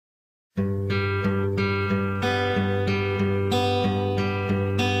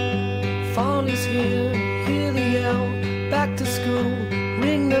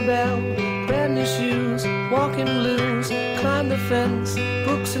talking blues, climb the fence,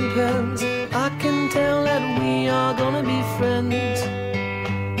 books and pens. I can tell that we are gonna be friends.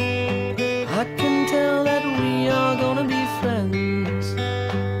 I can tell that we are gonna be friends.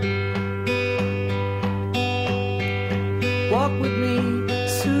 Walk with me,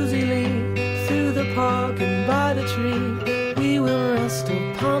 Susie Lee, through the park and by the tree. We will rest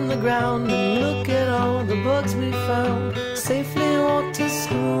upon the ground and look at all the bugs we found. Safely walk to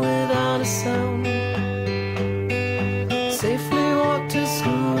school without a sound. Safely walk to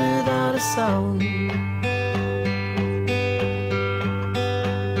school without a sound.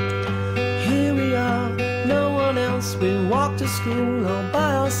 Here we are, no one else. We walk to school all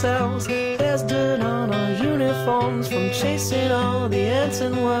by ourselves. There's dirt on our uniforms from chasing all the ants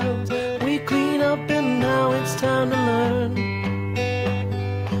and worms. We clean up and now it's time to learn.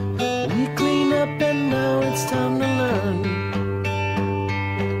 We clean up and now it's time to learn.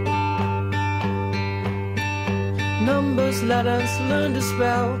 Numbers, letters, learn to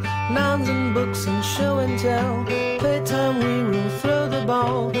spell, nouns and books and show and tell. Playtime we will throw the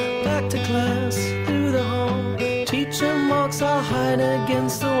ball, back to class, through the hall. Teacher marks our hide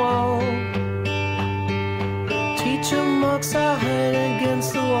against the wall. Teacher marks our hide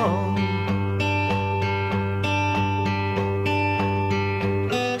against the wall.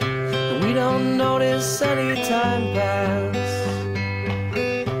 We don't notice any time pass.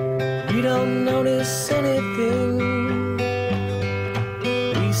 We don't notice anything.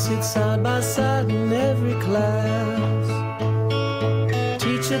 We sit side by side in every class.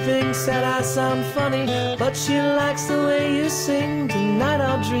 Teacher thinks that I sound funny, but she likes the way you sing. Tonight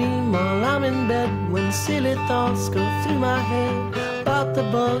I'll dream while I'm in bed, when silly thoughts go through my head about the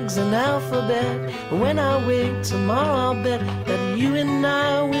bugs and alphabet. When I wake tomorrow I'll bet that you and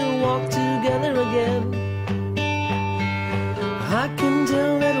I will walk together again. I can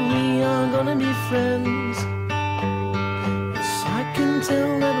tell that we are gonna be friends. Yes, I can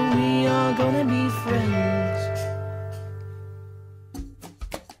tell that we are gonna be friends.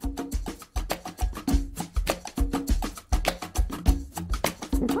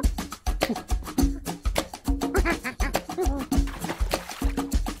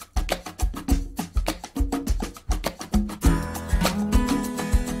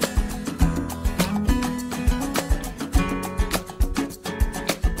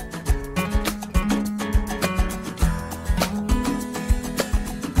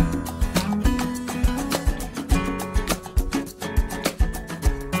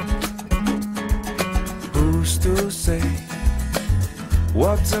 To say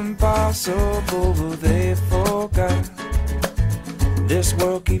what's impossible, but they forgot. This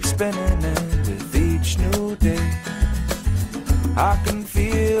world keeps spinning, and with each new day I can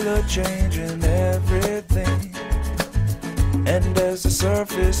feel a change in everything. And as the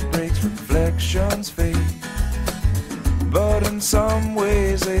surface breaks, reflections fade, but in some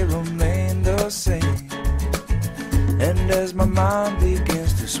ways they remain the same. And as my mind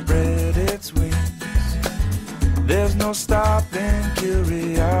begins to spread its wings, there's no stopping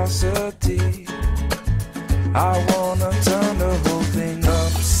curiosity. I wanna turn the whole thing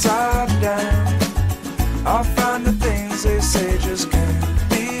upside down. I'll find the things they say just can't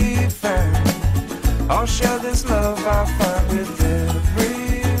be found. I'll share this love I find with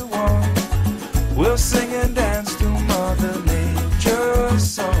everyone. We'll sing and dance to Mother Nature's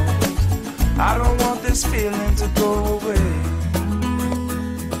songs. I don't want this feeling to go away.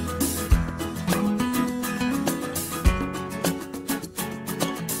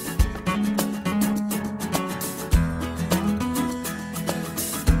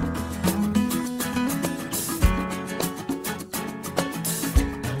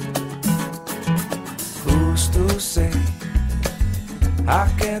 To say I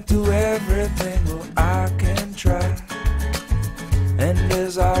can't do everything, but I can try. And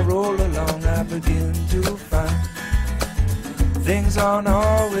as I roll along I begin to find things aren't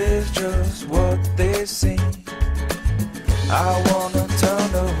always just what they seem. I wanna turn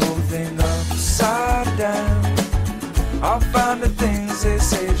the whole thing upside down. I'll find the things they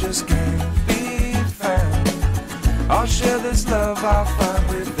say just can't be found. I'll share this love I find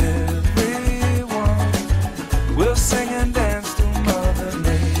with everyone. We'll sing and dance to Mother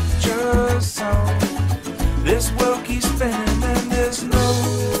Nature's song. This world keeps spinning and there's no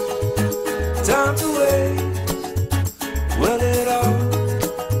time to waste. Well, it all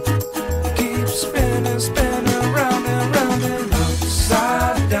keeps spinning, spinning round and round and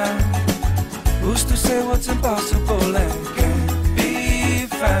upside down. Who's to say what's impossible and can't be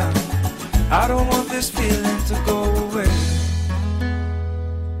found? I don't want this feeling to go away.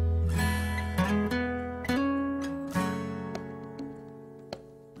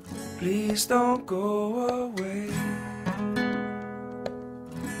 Please don't go away.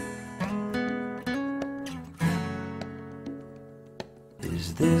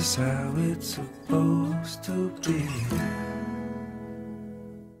 Is this how it's supposed to be?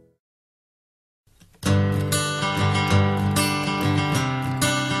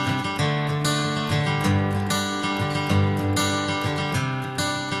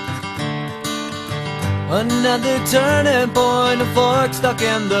 Another turning point, a fork stuck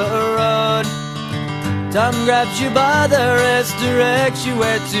in the road. Time grabs you by the wrist, directs you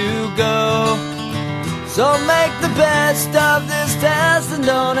where to go. So make the best of this test and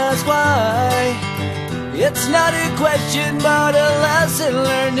don't ask why. It's not a question but a lesson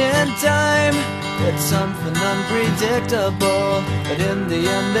learned in time. It's something unpredictable, but in the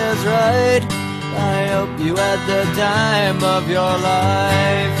end is right. I hope you had the time of your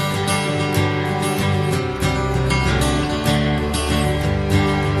life.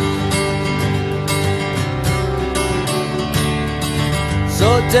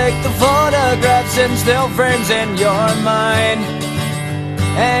 So take the photographs and still frames in your mind,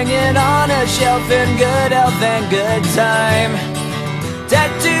 hanging on a shelf in good health and good time.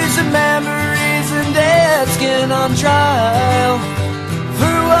 Tattoos of memories and dead skin on trial.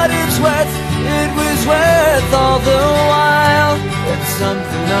 For what it's worth, it was worth all the while. It's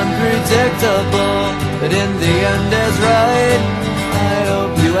something unpredictable, but in the end is right. I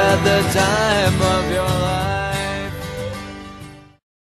hope you had the time of